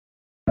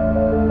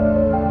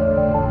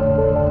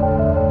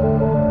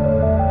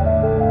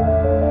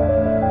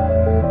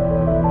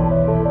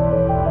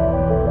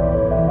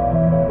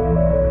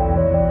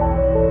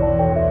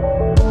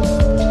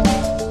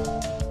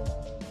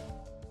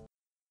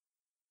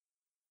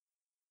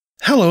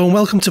Hello and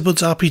welcome to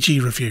Bud's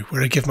RPG Review,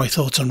 where I give my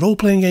thoughts on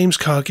role-playing games,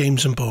 card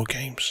games and board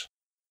games.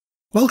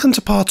 Welcome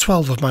to part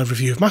 12 of my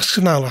review of Masks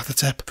of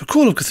Nyarlathotep for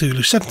Call of Cthulhu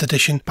 7th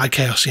edition by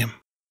XII. In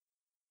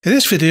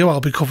this video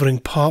I'll be covering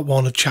part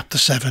 1 of chapter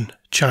 7,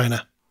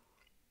 China.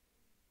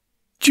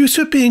 Due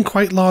to it being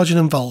quite large and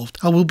involved,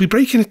 I will be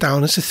breaking it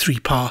down into 3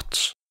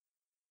 parts.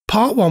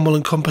 Part 1 will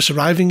encompass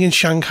arriving in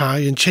Shanghai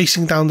and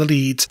chasing down the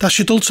leads that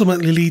should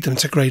ultimately lead them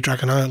to Grey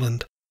Dragon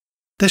Island.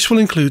 This will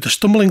include the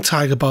Stumbling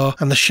Tiger Bar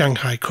and the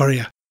Shanghai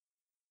Courier.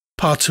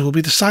 Part 2 will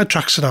be the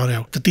sidetrack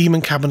scenario, the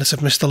Demon Cabinet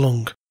of Mr.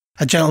 Lung,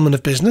 a gentleman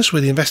of business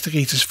where the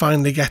investigators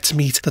finally get to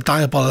meet the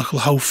diabolical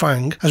Ho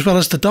Fang, as well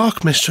as the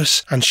Dark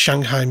Mistress and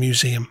Shanghai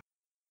Museum.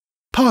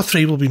 Part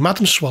 3 will be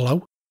Madame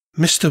Swallow,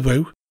 Mr.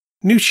 Wu,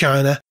 New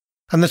China,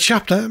 and the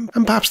chapter,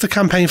 and perhaps the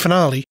campaign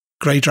finale,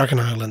 Grey Dragon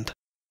Island.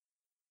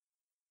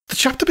 The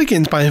chapter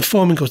begins by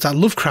informing us that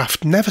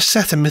Lovecraft never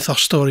set a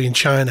mythos story in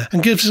China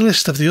and gives a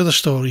list of the other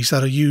stories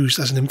that are used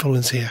as an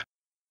influence here.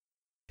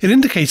 It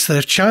indicates that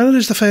if China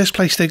is the first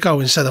place they go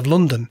instead of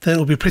London, then it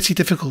will be pretty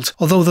difficult,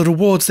 although the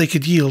rewards they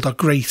could yield are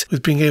great,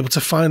 with being able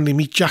to finally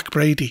meet Jack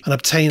Brady and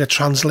obtain a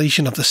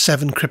translation of the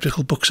 7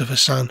 cryptical books of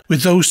XII,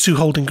 with those 2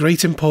 holding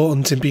great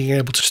importance in being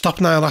able to stop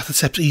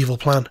Nyarlathotep's evil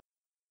plan.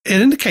 It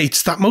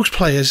indicates that most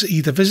players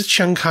either visit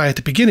Shanghai at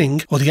the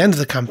beginning or the end of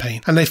the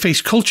campaign, and they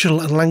face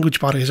cultural and language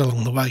barriers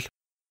along the way.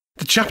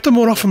 The chapter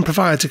more often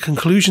provides a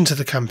conclusion to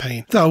the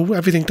campaign, though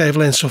everything they've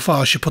learned so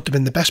far should put them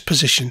in the best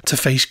position to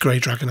face Grey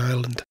Dragon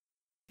Island.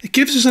 It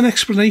gives us an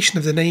explanation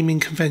of the naming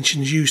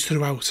conventions used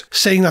throughout,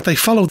 saying that they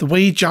follow the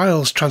Wade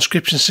Giles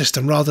transcription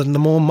system rather than the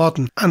more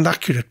modern and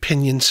accurate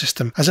pinyin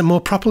system, as it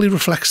more properly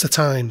reflects the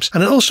times,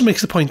 and it also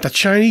makes the point that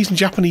Chinese and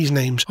Japanese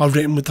names are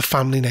written with the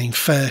family name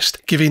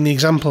first, giving the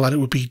example that it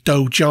would be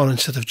Doe John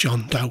instead of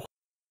John Doe.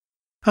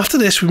 After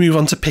this we move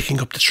on to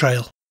picking up the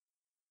trail.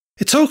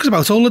 It talks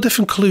about all the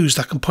different clues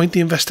that can point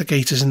the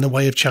investigators in the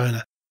way of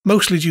China,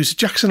 mostly due to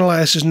Jackson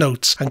Elias's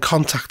notes and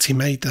contacts he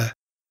made there.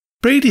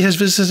 Brady has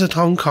visited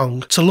Hong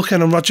Kong to look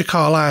in on Roger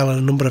Carlyle on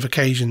a number of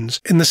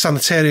occasions, in the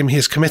sanitarium he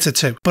is committed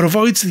to, but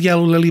avoids the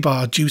Yellow Lily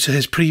Bar due to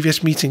his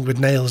previous meeting with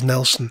Nails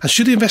Nelson, and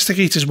should the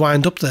investigators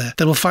wind up there,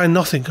 they will find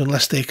nothing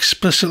unless they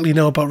explicitly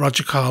know about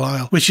Roger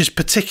Carlyle, which is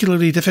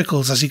particularly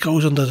difficult as he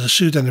goes under the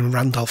pseudonym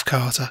Randolph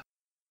Carter.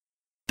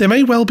 They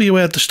may well be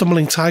aware of the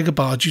Stumbling Tiger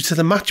Bar due to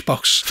the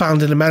matchbox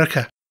found in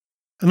America.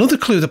 Another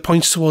clue that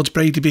points towards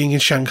Brady being in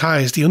Shanghai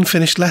is the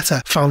unfinished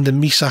letter found in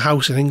Mesa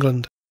House in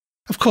England.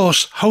 Of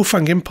course, Ho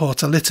Fang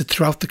imports are littered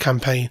throughout the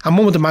campaign, and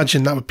one would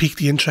imagine that would pique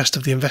the interest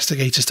of the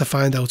investigators to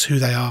find out who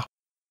they are.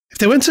 If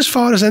they went as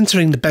far as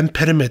entering the bent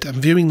pyramid and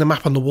viewing the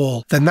map on the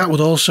wall, then that would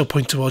also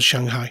point towards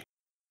Shanghai.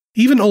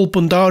 Even old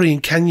Bundari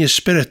in Kenya's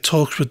spirit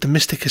talks with the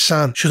mystic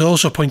Hassan should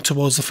also point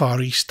towards the Far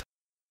East.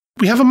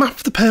 We have a map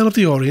of the Pearl of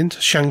the Orient,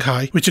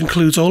 Shanghai, which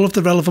includes all of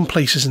the relevant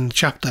places in the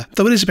chapter,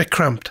 though it is a bit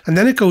cramped, and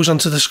then it goes on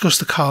to discuss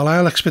the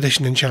Carlyle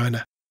expedition in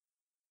China.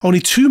 Only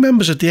 2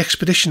 members of the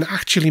expedition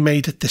actually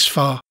made it this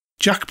far,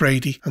 Jack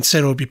Brady and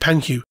Sir Obi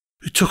Penhew,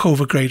 who took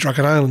over Grey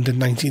Dragon Island in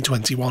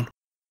 1921.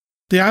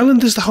 The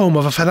island is the home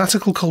of a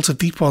fanatical cult of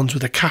Deep Ones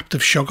with a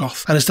captive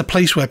Shoggoth, and is the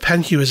place where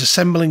Penhew is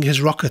assembling his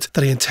rocket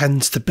that he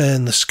intends to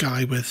burn the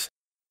sky with.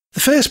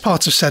 The first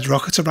parts of said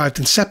rocket arrived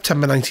in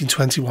September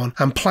 1921,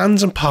 and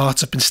plans and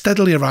parts have been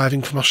steadily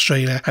arriving from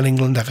Australia and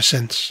England ever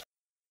since.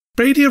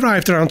 Brady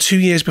arrived around 2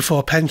 years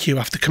before Penhew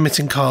after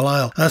committing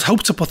Carlyle, and had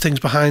hoped to put things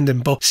behind him,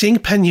 but seeing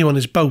Penhew on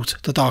his boat,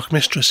 the Dark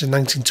Mistress, in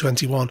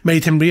 1921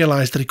 made him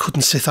realise that he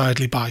couldn't sit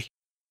idly by.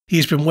 He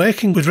has been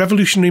working with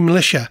revolutionary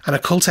militia and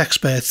occult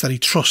experts that he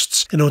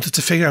trusts in order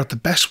to figure out the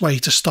best way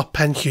to stop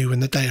Penhew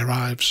when the day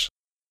arrives.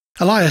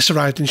 Elias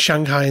arrived in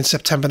Shanghai in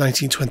September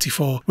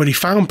 1924, where he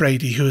found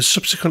Brady, who has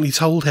subsequently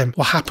told him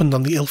what happened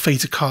on the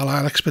ill-fated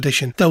Carlyle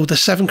expedition, though the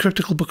 7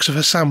 cryptical books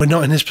of XII were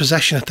not in his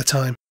possession at the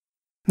time.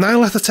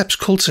 Nyarlathotep's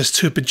cultists,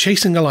 who had been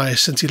chasing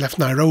Elias since he left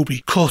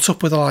Nairobi, caught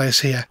up with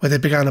Elias here, where they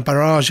began a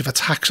barrage of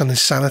attacks on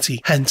his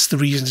sanity, hence the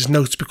reason his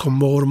notes become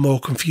more and more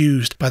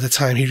confused by the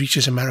time he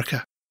reaches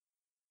America.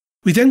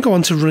 We then go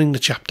on to running the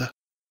chapter.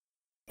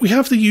 We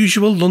have the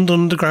usual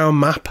London Underground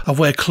map of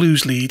where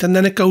clues lead, and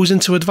then it goes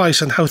into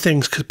advice on how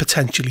things could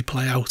potentially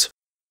play out.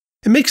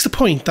 It makes the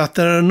point that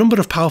there are a number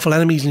of powerful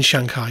enemies in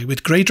Shanghai,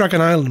 with Grey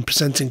Dragon Island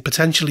presenting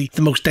potentially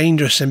the most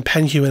dangerous in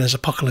Penhew and his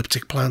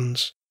apocalyptic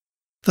plans.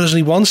 There is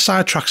only one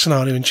sidetrack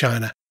scenario in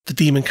China, the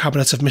Demon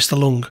Cabinet of Mr.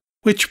 Lung,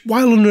 which,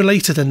 while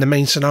unrelated in the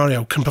main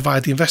scenario, can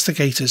provide the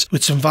investigators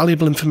with some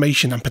valuable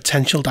information and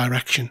potential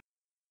direction.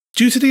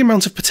 Due to the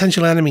amount of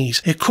potential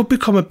enemies, it could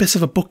become a bit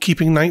of a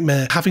bookkeeping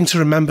nightmare, having to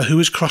remember who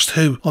has crossed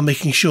who while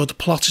making sure the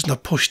plot is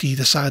not pushed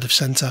either side of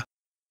centre.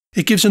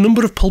 It gives a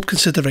number of pulp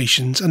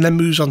considerations and then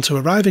moves on to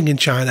arriving in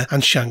China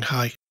and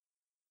Shanghai.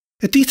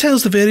 It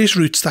details the various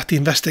routes that the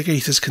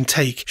investigators can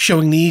take,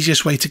 showing the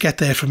easiest way to get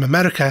there from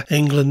America,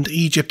 England,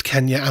 Egypt,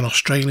 Kenya and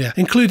Australia,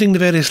 including the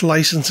various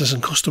licences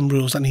and custom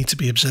rules that need to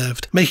be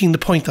observed, making the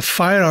point that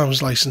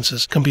firearms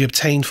licences can be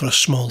obtained for a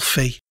small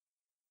fee.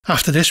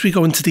 After this we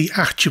go into the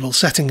actual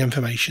setting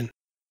information.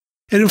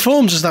 It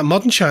informs us that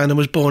modern China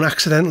was born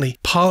accidentally,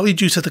 partly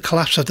due to the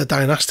collapse of the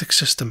dynastic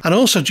system, and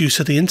also due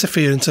to the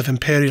interference of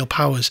imperial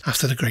powers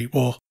after the Great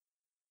War.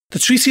 The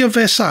Treaty of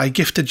Versailles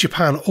gifted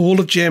Japan all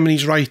of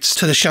Germany's rights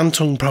to the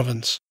Shantung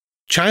province.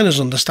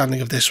 China's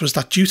understanding of this was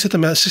that due to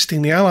them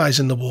assisting the Allies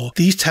in the war,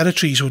 these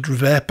territories would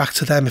revert back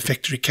to them if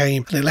victory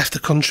came, and it left the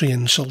country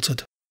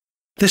insulted.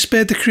 This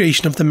spurred the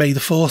creation of the May the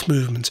 4th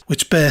movement,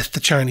 which birthed the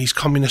Chinese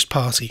Communist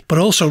Party, but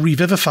also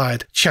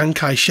revivified Chiang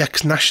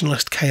Kai-shek's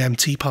nationalist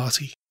KMT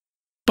party.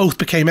 Both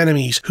became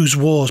enemies whose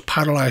wars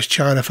paralysed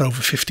China for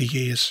over 50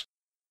 years.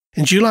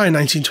 In July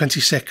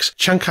 1926,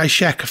 Chiang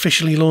Kai-shek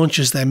officially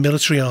launches their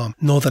military arm,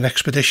 Northern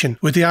Expedition,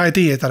 with the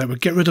idea that it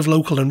would get rid of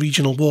local and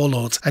regional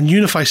warlords and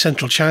unify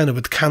central China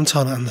with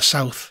Canton and the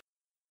south.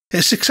 It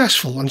is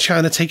successful and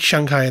China takes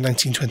Shanghai in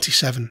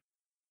 1927.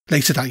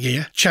 Later that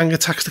year, Chiang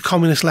attacks the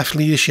communist left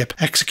leadership,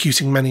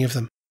 executing many of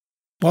them.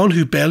 One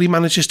who barely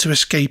manages to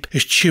escape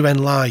is Chu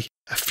Enlai,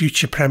 a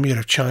future premier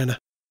of China.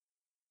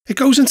 It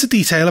goes into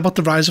detail about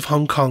the rise of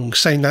Hong Kong,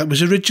 saying that it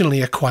was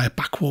originally a quiet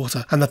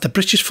backwater and that the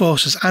British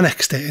forces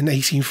annexed it in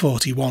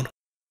 1841.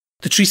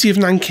 The Treaty of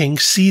Nanking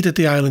ceded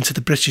the island to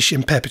the British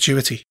in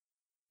perpetuity.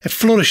 It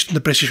flourished under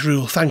British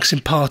rule thanks in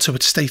part to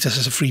its status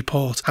as a free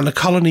port, and the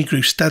colony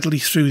grew steadily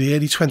through the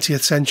early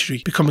 20th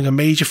century, becoming a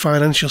major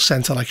financial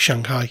centre like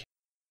Shanghai.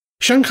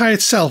 Shanghai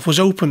itself was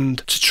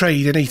opened to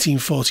trade in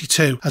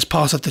 1842 as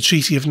part of the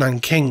Treaty of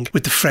Nanking,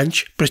 with the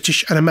French,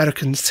 British and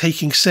Americans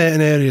taking certain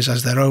areas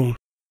as their own.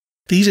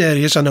 These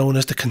areas are known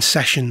as the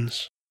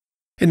concessions.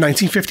 In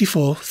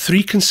 1954,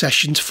 3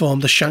 concessions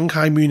formed the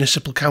Shanghai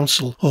Municipal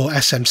Council, or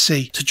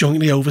SMC, to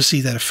jointly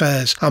oversee their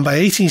affairs, and by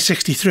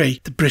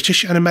 1863, the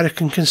British and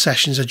American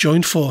concessions had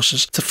joined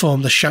forces to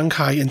form the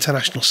Shanghai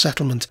International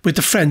Settlement, with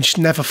the French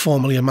never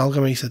formally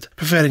amalgamated,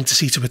 preferring to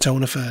see to its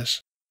own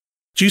affairs.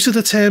 Due to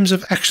the terms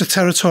of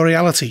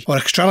extraterritoriality, or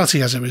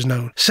extrality as it was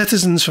known,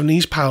 citizens from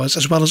these powers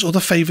as well as other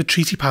favoured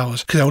treaty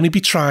powers could only be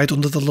tried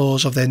under the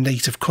laws of their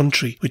native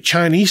country, with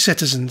Chinese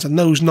citizens and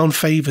those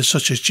non-favoured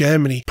such as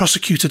Germany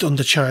prosecuted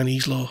under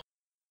Chinese law.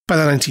 By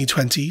the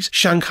 1920s,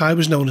 Shanghai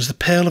was known as the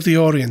Pearl of the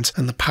Orient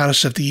and the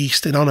Paris of the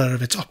East in honour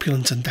of its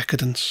opulence and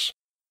decadence.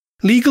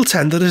 Legal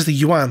tender is the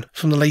yuan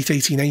from the late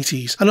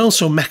 1880s, and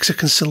also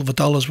Mexican silver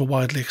dollars were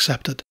widely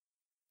accepted.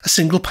 A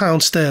single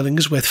pound sterling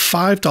is worth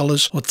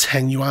 $5 or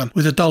 10 yuan,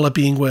 with a dollar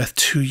being worth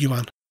 2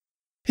 yuan.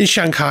 In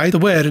Shanghai, there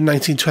were in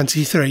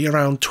 1923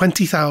 around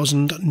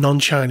 20,000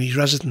 non-Chinese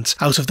residents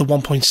out of the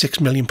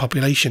 1.6 million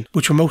population,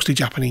 which were mostly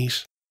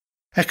Japanese.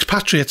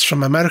 Expatriates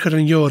from America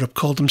and Europe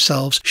called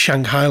themselves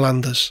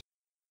Shanghailanders.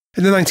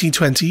 In the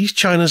 1920s,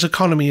 China's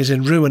economy is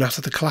in ruin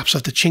after the collapse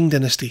of the Qing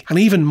dynasty, and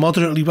even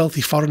moderately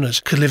wealthy foreigners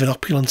could live in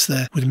opulence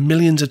there, with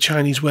millions of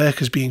Chinese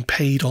workers being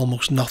paid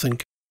almost nothing.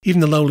 Even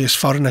the lowliest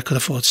foreigner could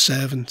afford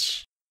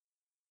servants.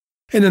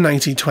 In the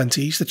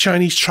 1920s, the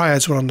Chinese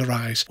triads were on the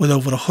rise, with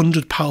over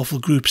 100 powerful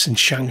groups in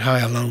Shanghai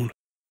alone.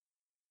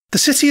 The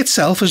city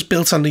itself is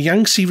built on the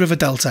Yangtze River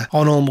Delta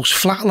on almost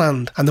flat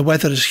land, and the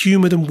weather is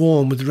humid and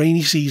warm with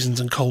rainy seasons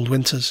and cold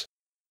winters.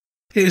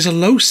 It is a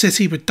low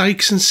city with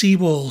dikes and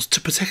seawalls to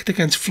protect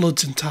against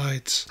floods and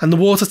tides, and the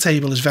water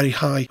table is very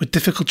high, with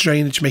difficult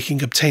drainage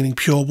making obtaining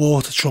pure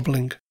water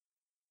troubling.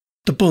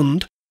 The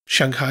Bund,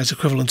 Shanghai's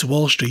equivalent to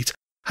Wall Street,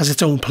 has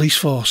its own police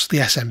force, the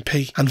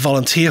SMP, and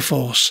volunteer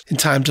force in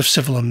times of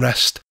civil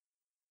unrest.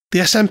 The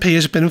SMP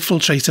has been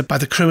infiltrated by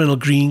the criminal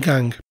Green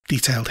Gang,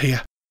 detailed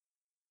here.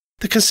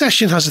 The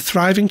concession has a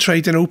thriving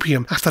trade in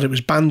opium after it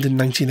was banned in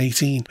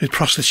 1918, with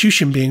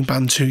prostitution being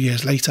banned 2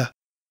 years later.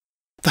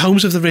 The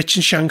homes of the rich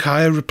in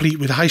Shanghai are replete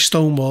with high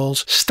stone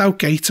walls, stout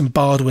gates and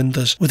barred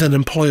windows, with an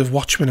employ of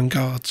watchmen and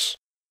guards.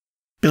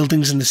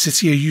 Buildings in the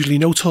city are usually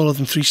no taller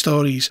than 3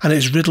 stories, and it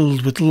is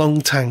riddled with long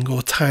tang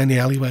or tiny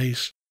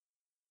alleyways.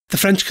 The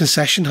French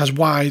concession has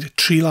wide,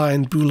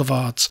 tree-lined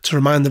boulevards to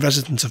remind the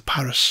residents of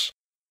Paris.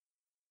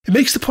 It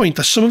makes the point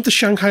that some of the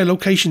Shanghai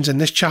locations in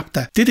this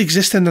chapter did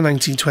exist in the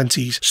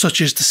 1920s, such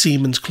as the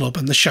Seamen's Club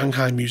and the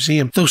Shanghai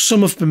Museum, though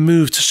some have been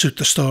moved to suit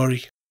the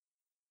story.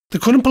 The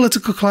current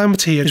political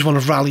climate here is one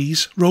of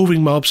rallies,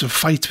 roving mobs and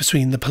fights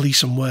between the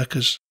police and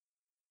workers.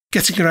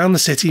 Getting around the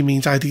city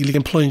means ideally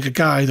employing a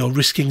guide or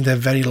risking their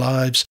very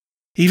lives.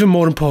 Even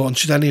more important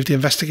should any of the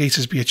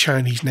investigators be a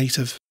Chinese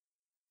native.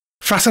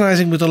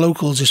 Fraternising with the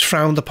locals is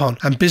frowned upon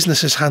and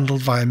business is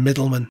handled via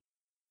middlemen.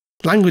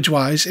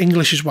 Language-wise,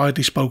 English is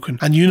widely spoken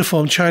and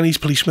uniformed Chinese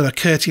policemen are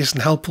courteous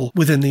and helpful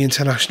within the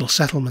international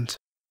settlement.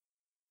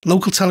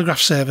 Local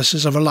telegraph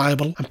services are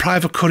reliable and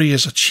private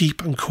couriers are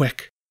cheap and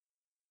quick.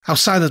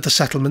 Outside of the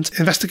settlement,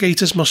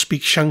 investigators must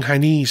speak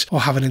Shanghainese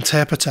or have an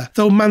interpreter,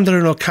 though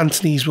Mandarin or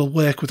Cantonese will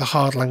work with a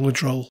hard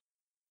language role.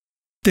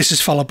 This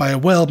is followed by a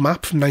world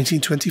map from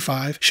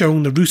 1925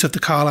 showing the route of the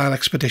Carlisle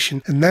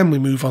expedition, and then we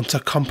move on to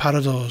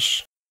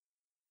comparadors.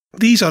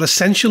 These are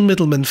essential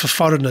middlemen for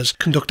foreigners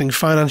conducting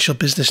financial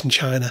business in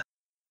China.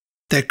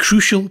 They're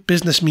crucial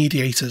business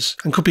mediators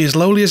and could be as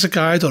lowly as a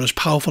guide or as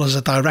powerful as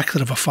a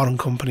director of a foreign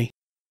company.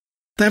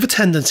 They have a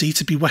tendency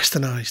to be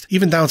westernised,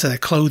 even down to their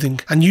clothing,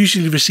 and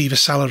usually receive a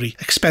salary,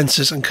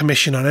 expenses and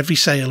commission on every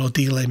sale or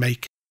deal they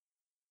make.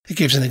 It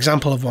gives an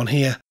example of one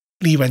here,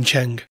 Li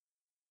Wencheng.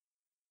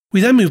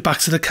 We then move back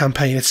to the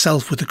campaign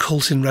itself with the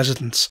cult in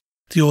residence,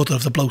 the Order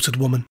of the Bloated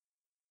Woman.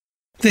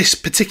 This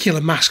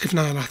particular mask of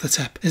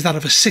Nyarlathotep is that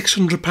of a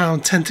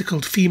 600-pound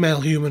tentacled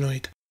female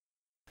humanoid.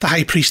 The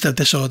high priest of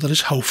this order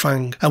is Ho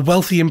Fang, a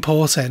wealthy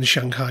importer in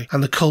Shanghai,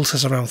 and the cult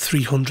has around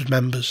 300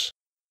 members.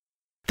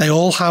 They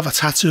all have a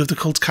tattoo of the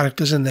cult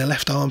characters in their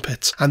left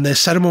armpits, and their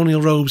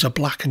ceremonial robes are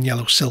black and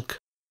yellow silk.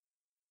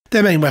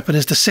 Their main weapon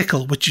is the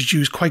sickle, which is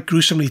used quite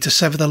gruesomely to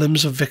sever the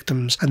limbs of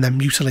victims and then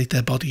mutilate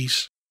their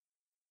bodies.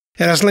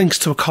 It has links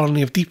to a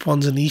colony of deep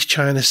ones in the East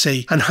China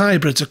Sea, and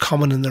hybrids are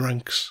common in the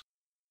ranks.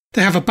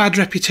 They have a bad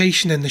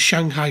reputation in the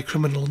Shanghai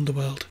criminal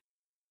underworld.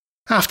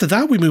 After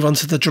that, we move on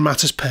to the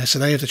dramatis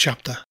personae of the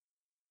chapter.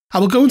 I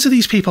will go into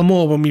these people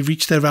more when we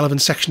reach their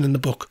relevant section in the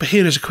book, but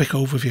here is a quick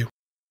overview.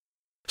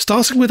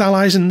 Starting with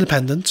allies and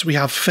independents, we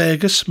have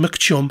Fergus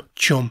McChum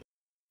Chum,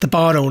 the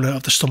bar owner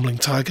of the Stumbling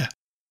Tiger.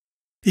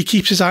 He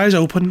keeps his eyes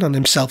open and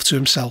himself to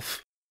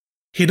himself.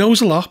 He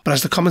knows a lot, but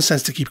has the common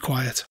sense to keep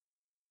quiet.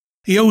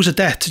 He owes a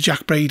debt to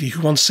Jack Brady,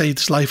 who once saved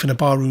his life in a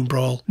barroom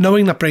brawl,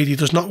 knowing that Brady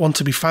does not want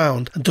to be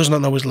found and does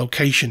not know his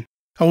location,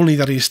 only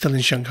that he is still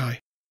in Shanghai.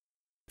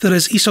 There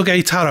is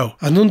Isoge Taro,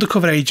 an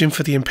undercover agent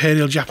for the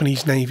Imperial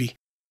Japanese Navy,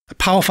 a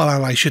powerful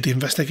ally should the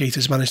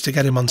investigators manage to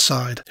get him on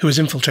side, who has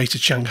infiltrated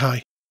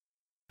Shanghai.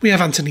 We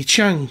have Anthony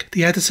Chang,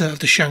 the editor of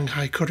the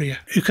Shanghai Courier,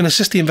 who can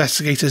assist the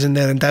investigators in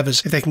their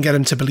endeavours if they can get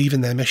him to believe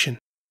in their mission.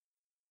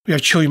 We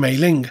have Choi Mei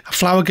Ling, a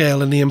flower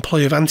girl in the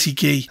employ of Auntie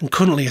Gi and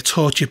currently a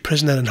tortured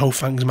prisoner in Ho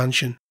Fang's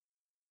mansion.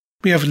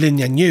 We have Lin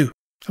Yanyu,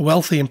 a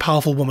wealthy and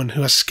powerful woman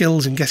who has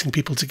skills in getting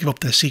people to give up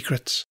their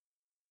secrets.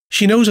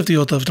 She knows of the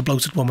Order of the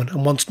Bloated Woman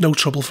and wants no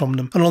trouble from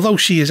them, and although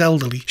she is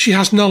elderly, she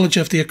has knowledge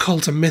of the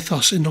occult and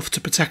mythos enough to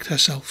protect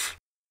herself.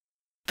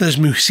 There's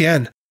Mu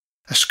Xian,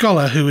 a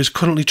scholar who is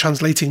currently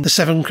translating the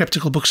 7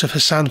 cryptical books of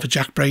Hassan for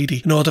Jack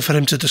Brady in order for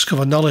him to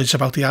discover knowledge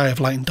about the Eye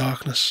of Light and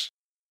Darkness.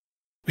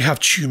 We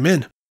have Chu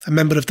Min, a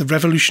member of the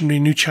Revolutionary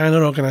New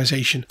China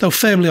organisation, though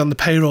firmly on the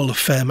payroll of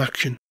Firm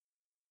Action.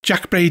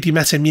 Jack Brady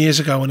met him years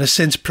ago and has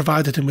since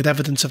provided him with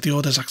evidence of the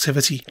Order's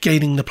activity,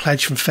 gaining the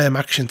pledge from Firm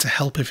Action to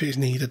help if it is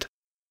needed.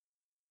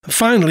 And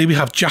finally, we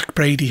have Jack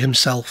Brady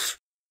himself,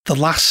 the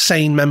last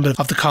sane member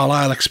of the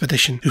Carlisle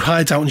expedition, who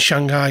hides out in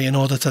Shanghai in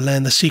order to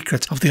learn the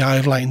secret of the Eye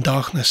of Light and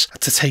Darkness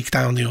and to take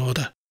down the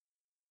Order.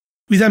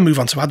 We then move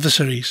on to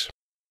adversaries.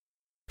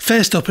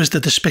 First up is the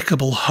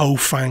despicable Ho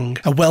Fang,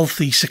 a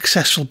wealthy,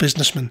 successful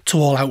businessman to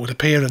all outward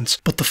appearance,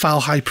 but the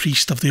foul high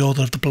priest of the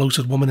Order of the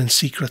Bloated Woman in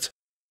secret.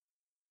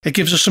 It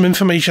gives us some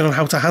information on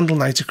how to handle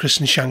Nyarlathotep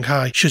in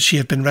Shanghai should she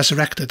have been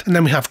resurrected, and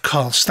then we have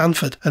Carl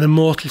Stanford, an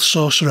immortal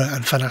sorcerer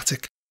and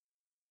fanatic.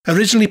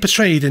 Originally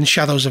portrayed in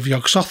Shadows of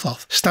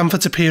Yog-Sothoth,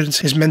 Stanford's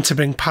appearance is meant to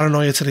bring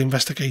paranoia to the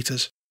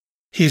investigators.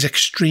 He is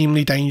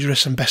extremely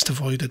dangerous and best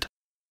avoided.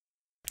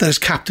 There is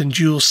Captain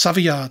Jules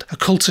Savillard, a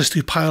cultist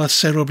who pilots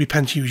Sir Aubrey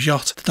Penhue's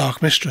yacht, the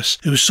Dark Mistress,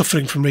 who is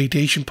suffering from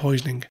radiation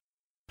poisoning.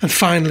 And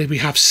finally we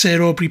have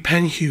Sir Aubrey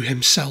Penhue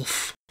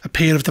himself, a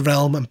peer of the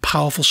realm and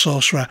powerful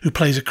sorcerer who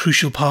plays a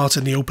crucial part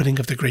in the opening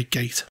of the Great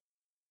Gate.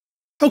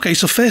 Okay,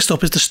 so first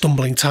up is the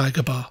Stumbling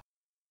Tiger Bar.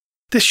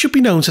 This should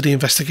be known to the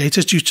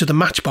investigators due to the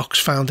matchbox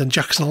found in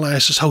Jackson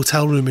Elias's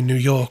hotel room in New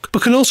York,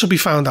 but can also be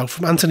found out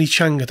from Anthony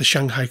Chang at the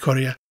Shanghai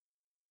Courier.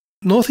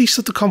 Northeast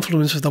of the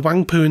confluence of the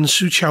Wangpu and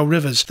Suqiao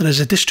rivers, there is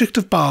a district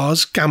of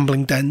bars,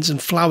 gambling dens and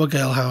flower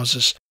girl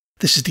houses.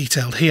 This is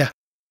detailed here.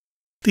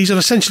 These are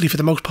essentially for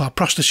the most part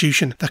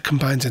prostitution that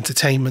combines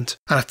entertainment,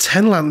 and at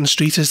 10 Lantern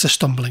Street is the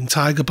Stumbling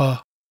Tiger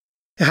Bar.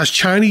 It has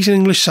Chinese and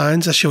English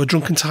signs that show a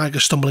drunken tiger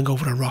stumbling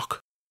over a rock.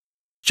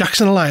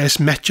 Jackson Elias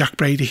met Jack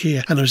Brady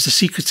here, and it was the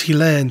secrets he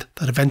learned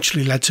that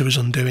eventually led to his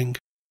undoing.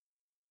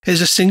 It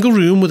is a single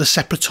room with a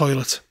separate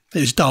toilet.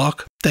 It is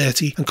dark,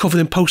 dirty, and covered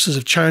in posters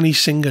of Chinese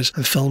singers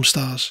and film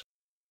stars.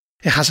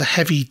 It has a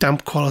heavy,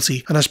 damp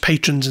quality and has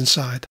patrons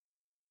inside.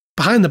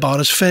 Behind the bar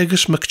is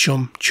Fergus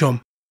McChum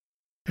Chum.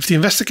 If the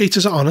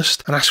investigators are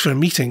honest and ask for a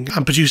meeting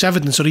and produce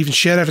evidence or even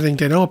share everything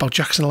they know about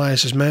Jackson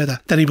Elias's murder,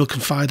 then he will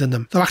confide in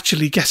them, though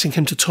actually getting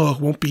him to talk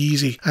won't be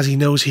easy as he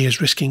knows he is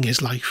risking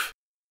his life.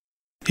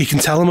 He can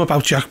tell them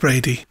about Jack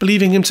Brady,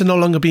 believing him to no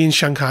longer be in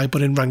Shanghai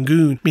but in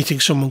Rangoon, meeting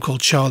someone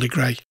called Charlie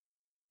Gray.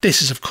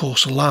 This is of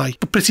course a lie,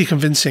 but pretty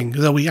convincing,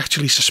 though he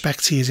actually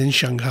suspects he is in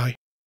Shanghai.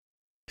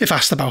 If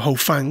asked about Ho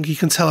Fang, he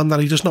can tell him that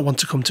he does not want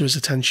to come to his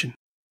attention.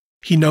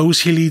 He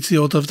knows he leads the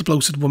Order of the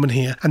Bloated Woman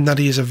here, and that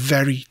he is a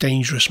very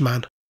dangerous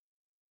man.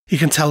 He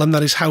can tell him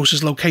that his house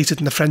is located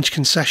in the French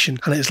concession,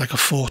 and it is like a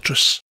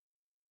fortress.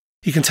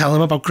 He can tell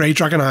him about Grey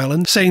Dragon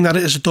Island, saying that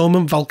it is a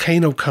dormant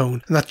volcano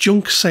cone, and that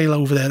junks sail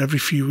over there every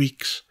few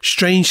weeks.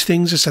 Strange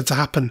things are said to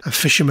happen, and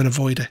fishermen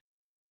avoid it.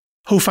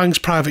 Ho Fang's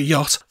private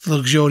yacht, the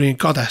Luxuriant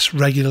Goddess,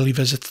 regularly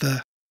visits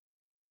there.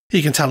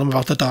 He can tell him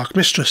about the Dark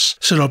Mistress,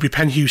 Sir Aubrey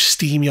Penhue's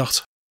steam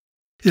yacht.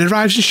 It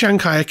arrives in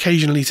Shanghai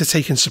occasionally to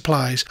take in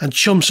supplies, and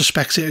Chum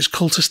suspects it is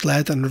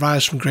cultist-led and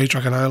arrives from Grey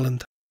Dragon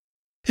Island.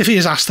 If he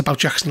is asked about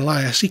Jackson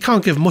Elias, he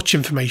can't give much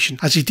information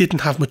as he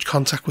didn't have much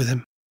contact with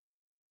him.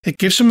 It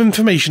gives some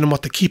information on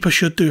what the Keeper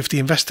should do if the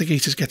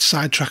investigators get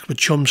sidetracked with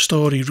Chum's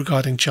story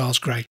regarding Charles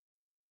Gray.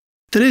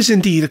 There is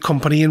indeed a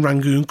company in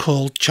Rangoon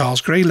called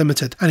Charles Gray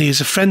Limited, and he is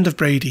a friend of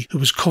Brady who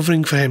was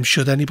covering for him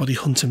should anybody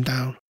hunt him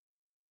down.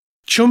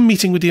 Chum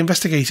meeting with the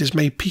investigators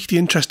may pique the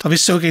interest of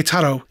Isoge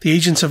Taro, the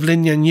agent of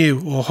Lin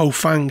Yanyu or Ho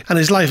Fang, and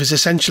his life is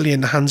essentially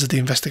in the hands of the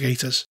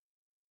investigators.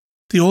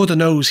 The Order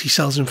knows he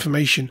sells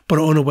information, but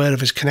are unaware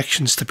of his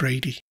connections to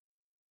Brady.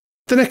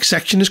 The next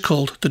section is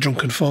called The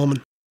Drunken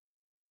Foreman.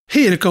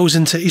 Here it goes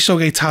into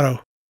Isoge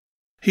Taro.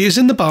 He is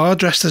in the bar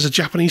dressed as a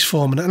Japanese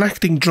foreman and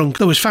acting drunk,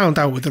 though is found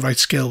out with the right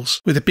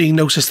skills, with it being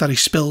noticed that he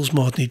spills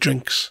more than he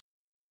drinks.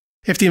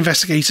 If the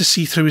investigators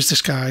see through his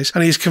disguise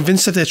and he is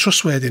convinced of their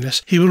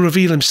trustworthiness, he will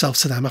reveal himself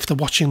to them after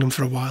watching them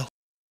for a while.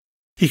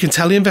 He can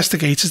tell the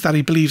investigators that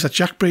he believes that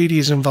Jack Brady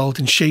is involved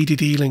in shady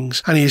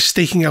dealings and he is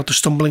staking out the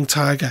stumbling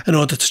tiger in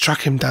order to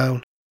track him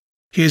down.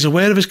 He is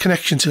aware of his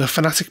connection to a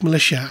fanatic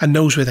militia and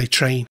knows where they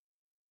train.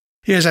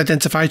 He has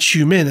identified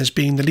Xu Min as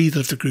being the leader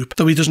of the group,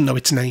 though he doesn't know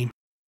its name.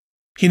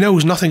 He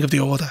knows nothing of the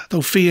Order,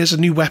 though fears a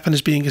new weapon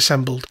is being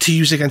assembled to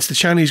use against the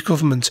Chinese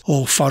government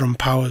or foreign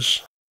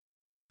powers.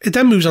 It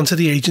then moves on to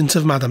the agent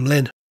of Madame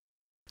Lin.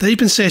 They've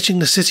been searching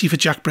the city for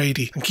Jack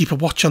Brady and keep a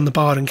watch on the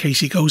bar in case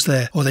he goes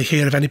there or they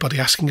hear of anybody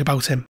asking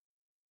about him.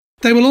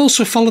 They will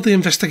also follow the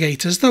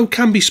investigators, though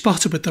can be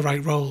spotted with the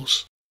right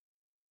roles.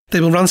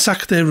 They will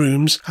ransack their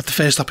rooms at the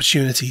first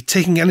opportunity,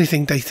 taking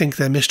anything they think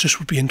their mistress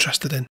would be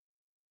interested in.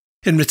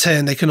 In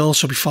return, they can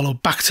also be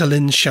followed back to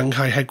Lin's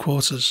Shanghai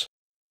headquarters.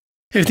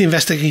 If the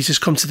investigators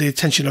come to the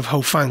attention of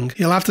Ho Fang,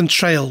 he'll have them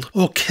trailed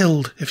or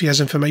killed if he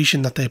has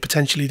information that they are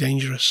potentially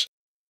dangerous.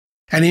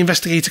 Any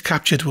investigator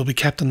captured will be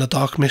kept on the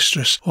Dark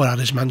Mistress or at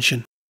his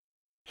mansion.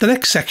 The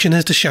next section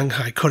is the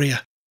Shanghai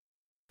Courier.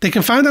 They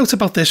can find out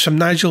about this from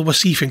Nigel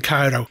Wasif in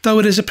Cairo, though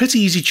it is a pretty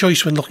easy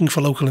choice when looking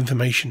for local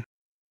information.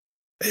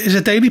 It is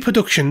a daily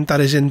production that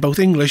is in both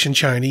English and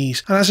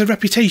Chinese and has a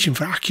reputation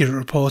for accurate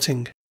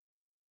reporting.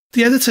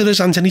 The editor is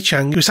Anthony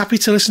Chang, who is happy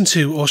to listen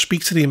to or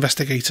speak to the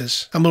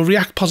investigators and will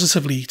react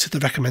positively to the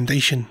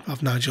recommendation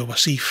of Nigel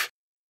Wasif.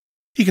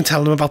 He can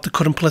tell them about the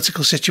current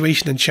political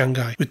situation in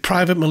Shanghai, with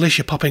private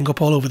militia popping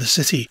up all over the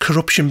city,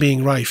 corruption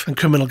being rife and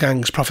criminal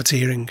gangs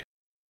profiteering.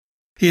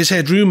 He has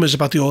heard rumours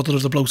about the Order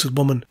of the Bloated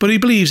Woman, but he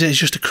believes it is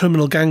just a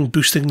criminal gang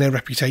boosting their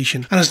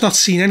reputation and has not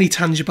seen any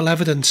tangible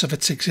evidence of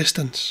its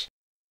existence.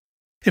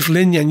 If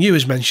Lin Yanyu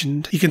is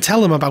mentioned, he can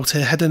tell them about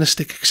her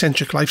hedonistic,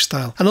 eccentric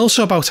lifestyle, and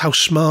also about how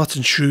smart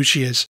and shrewd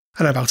she is,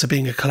 and about her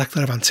being a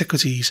collector of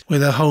antiquities,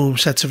 with her home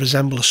said to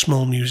resemble a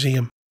small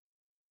museum.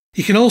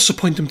 He can also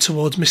point them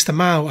towards Mr.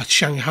 Mao at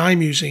Shanghai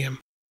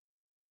Museum.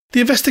 The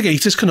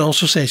investigators can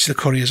also search the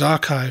Courier's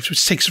archives,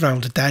 which takes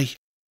around a day.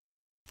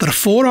 There are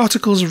 4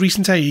 articles of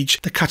recent age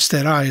that catch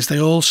their eye as they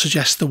all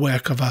suggest the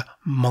work of a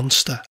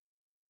monster.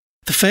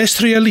 The first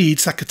 3 are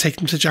leads that could take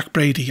them to Jack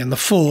Brady, and the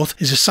 4th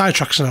is a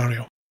sidetrack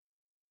scenario.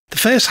 The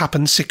first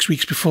happened 6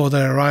 weeks before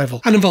their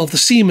arrival and involved the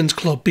Seamen's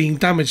Club being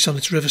damaged on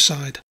its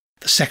riverside.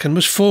 The second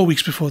was 4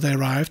 weeks before they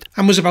arrived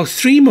and was about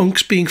 3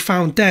 monks being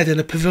found dead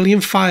in a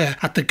pavilion fire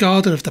at the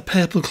Garden of the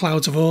Purple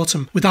Clouds of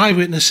Autumn, with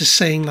eyewitnesses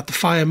saying that the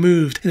fire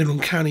moved in an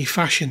uncanny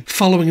fashion,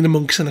 following the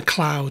monks in a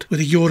cloud,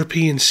 with a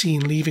European seen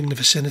leaving the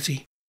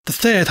vicinity. The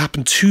third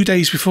happened 2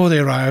 days before they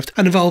arrived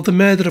and involved the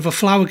murder of a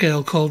flower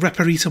girl called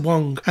Reparita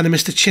Wong and a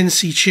Mr. Chin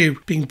Si Chu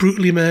being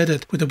brutally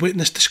murdered, with a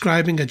witness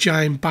describing a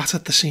giant bat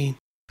at the scene.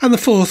 And the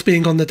 4th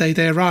being on the day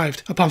they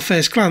arrived. Upon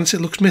first glance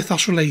it looks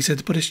mythos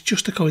related, but it's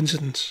just a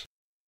coincidence.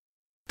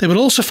 They will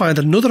also find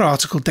another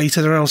article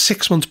dated around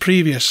 6 months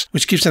previous,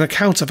 which gives an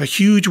account of a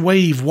huge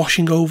wave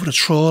washing over a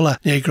trawler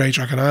near Grey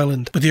Dragon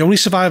Island, with the only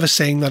survivor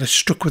saying that it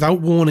struck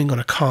without warning on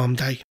a calm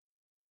day.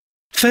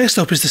 First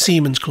up is the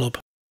Seamen's Club.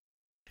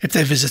 If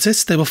they visit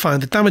it, they will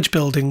find a damaged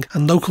building,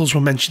 and locals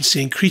will mention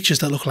seeing creatures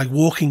that look like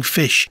walking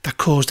fish that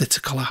caused it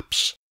to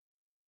collapse.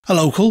 A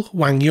local,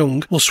 Wang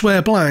Yung, will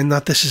swear blind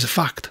that this is a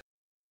fact.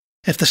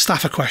 If the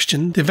staff are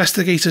questioned, the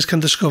investigators can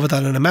discover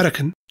that an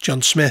American,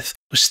 John Smith,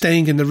 was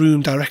staying in the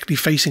room directly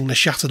facing the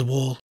shattered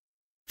wall.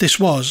 This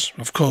was,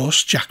 of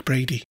course, Jack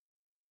Brady.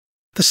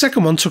 The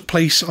second one took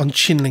place on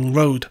Chinling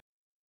Road.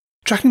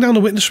 Tracking down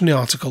a witness from the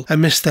article, a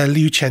Mr.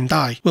 Liu Chen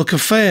Dai, will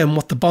confirm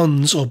what the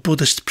bonze or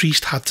Buddhist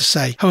priest had to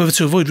say. However,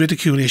 to avoid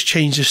ridicule, he has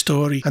changed his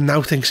story and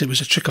now thinks it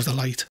was a trick of the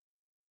light.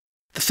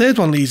 The third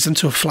one leads them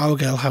to a flower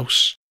girl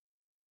house.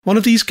 One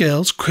of these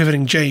girls,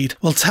 Quivering Jade,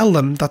 will tell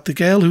them that the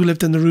girl who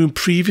lived in the room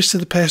previous to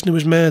the person who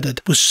was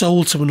murdered was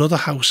sold to another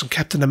house and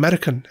kept an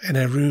American in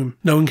her room,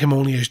 knowing him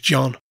only as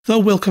John, though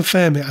will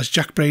confirm it as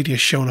Jack Brady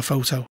has shown a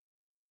photo.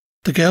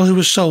 The girl who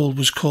was sold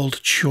was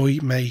called Choi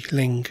Mei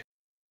Ling.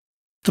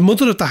 The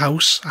mother of the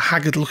house, a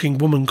haggard-looking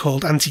woman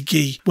called Auntie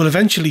Gee, will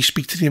eventually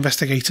speak to the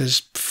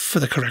investigators for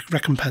the correct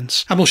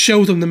recompense, and will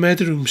show them the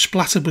murder room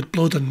splattered with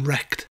blood and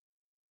wrecked.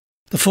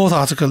 The 4th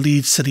article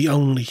leads to the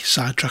only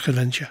sidetrack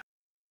adventure.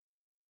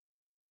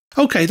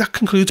 Okay, that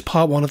concludes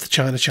part 1 of the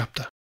China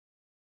chapter.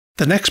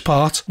 The next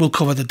part will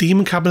cover the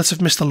Demon Cabinet of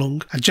Mr.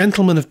 Lung, A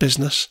Gentleman of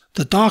Business,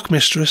 the Dark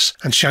Mistress,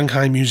 and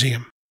Shanghai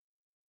Museum.